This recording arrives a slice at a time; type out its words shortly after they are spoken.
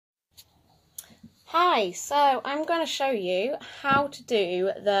Hi, so I'm going to show you how to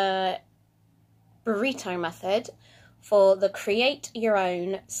do the burrito method for the Create Your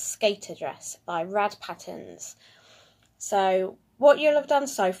Own Skater Dress by RAD Patterns. So what you'll have done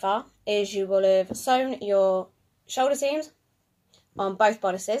so far is you will have sewn your shoulder seams on both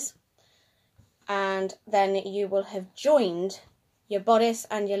bodices, and then you will have joined your bodice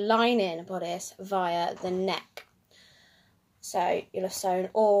and your lining bodice via the neck. So you'll have sewn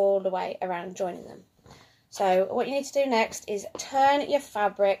all the way around joining them. So what you need to do next is turn your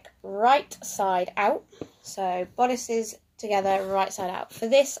fabric right side out. So bodices together, right side out. For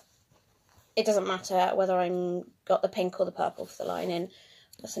this, it doesn't matter whether I'm got the pink or the purple for the lining.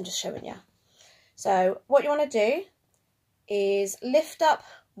 I'm just showing you. So what you want to do is lift up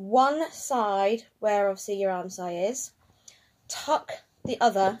one side where obviously your armscye is, tuck the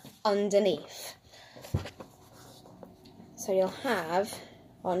other underneath. So you'll have,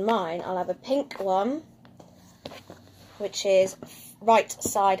 on mine, I'll have a pink one, which is right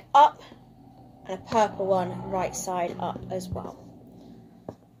side up, and a purple one right side up as well.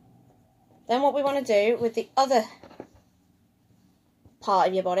 Then what we want to do with the other part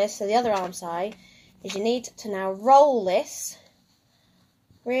of your bodice, so the other armscye, is you need to now roll this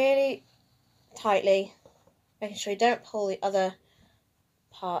really tightly, making sure you don't pull the other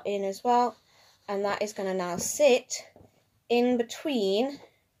part in as well, and that is going to now sit in between,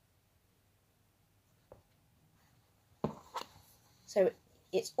 so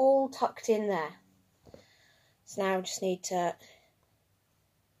it's all tucked in there. So now we just need to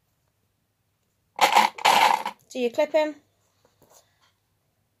do your clipping.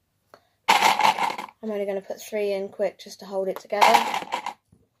 I'm only going to put 3 in quick just to hold it together.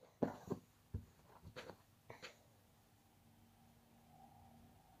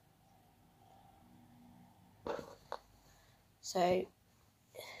 So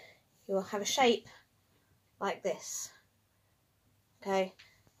you will have a shape like this, okay,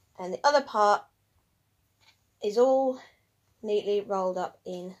 and the other part is all neatly rolled up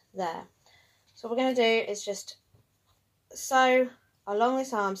in there. So what we're going to do is just sew along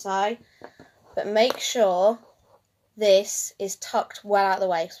this armscye, but make sure this is tucked well out of the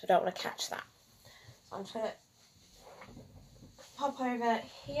way because we don't want to catch that. So I'm just going to pop over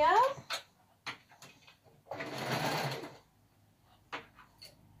here.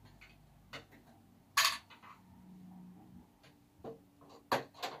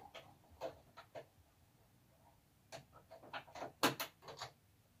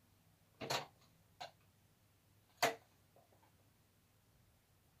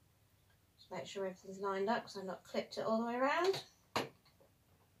 Make sure everything's lined up because I've not clipped it all the way around.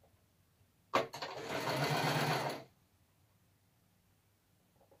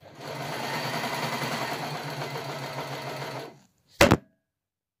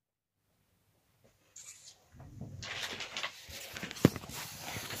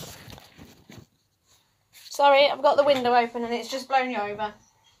 Sorry, I've got the window open and it's just blown you over.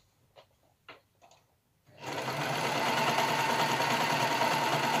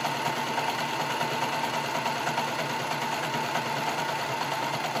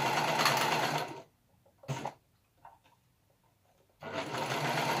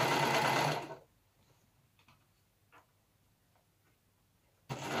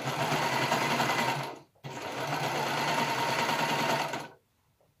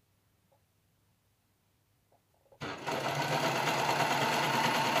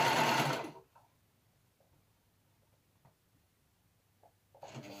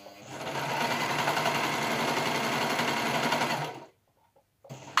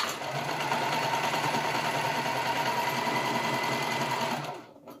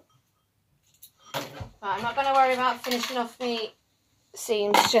 I'm not going to worry about finishing off the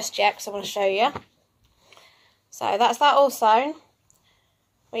seams just yet because I want to show you. So that's that all sewn.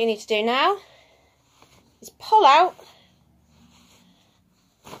 What you need to do now is pull out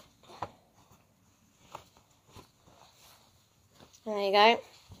and there you go.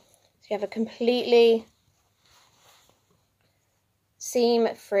 So you have a completely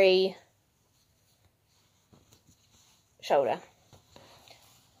seam-free shoulder.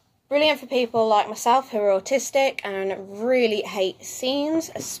 Brilliant for people like myself who are autistic and really hate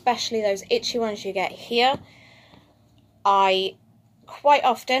seams, especially those itchy ones you get here. I quite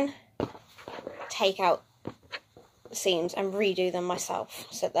often take out the seams and redo them myself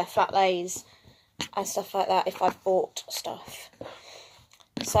so that they're flat lays and stuff like that if I've bought stuff.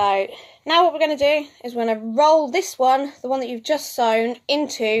 So now what we're going to do is we're going to roll this one, the one that you've just sewn,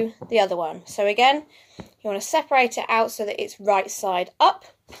 into the other one. So again, you want to separate it out so that it's right side up.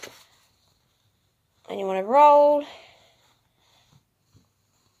 And you want to roll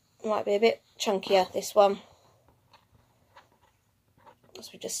Might be a bit chunkier, this one,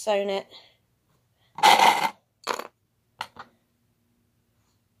 as we've just sewn it.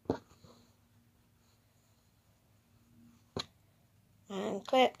 And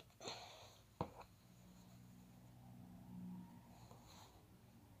clip.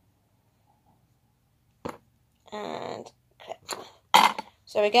 And clip.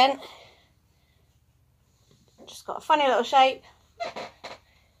 So again, just got a funny little shape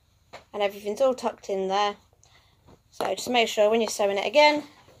and everything's all tucked in there. So just make sure when you're sewing it again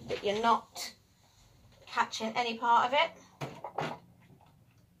that you're not catching any part of it.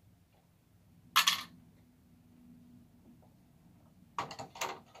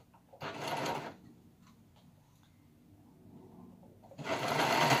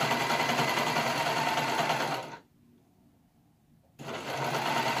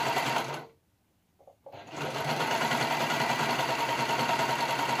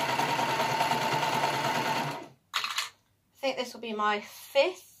 I think this will be my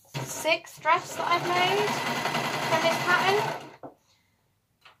sixth dress that I've made from this pattern.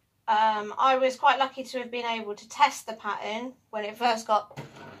 I was quite lucky to have been able to test the pattern when it first got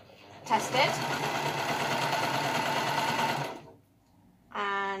tested,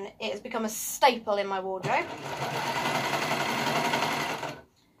 and it has become a staple in my wardrobe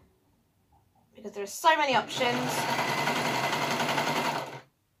because there are so many options.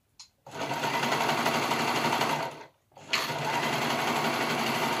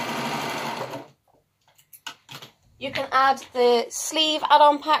 You can add the sleeve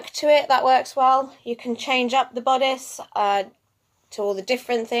add-on pack to it, that works well. You can change up the bodice to all the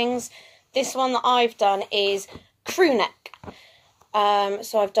different things. This one that I've done is crew neck.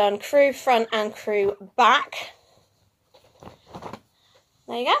 So I've done crew front and crew back.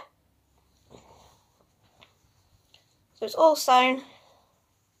 There you go. So it's all sewn.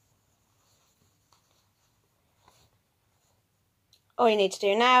 All you need to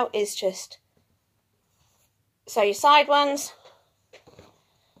do now is just sew your side ones,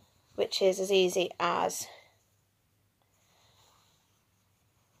 which is as easy as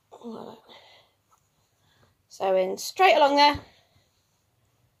sewing straight along there.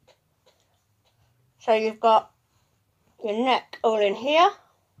 So you've got your neck all in here,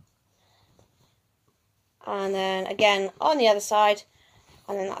 and then again on the other side,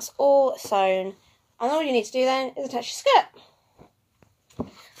 and then that's all sewn, and all you need to do then is attach your skirt.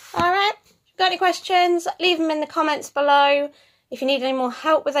 Alright. Got any questions, leave them in the comments below. If you need any more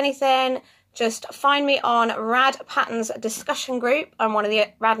help with anything, just find me on RAD Patterns discussion group. I'm one of the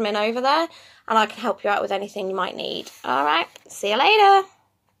admin over there, and I can help you out with anything you might need. Alright, see you later.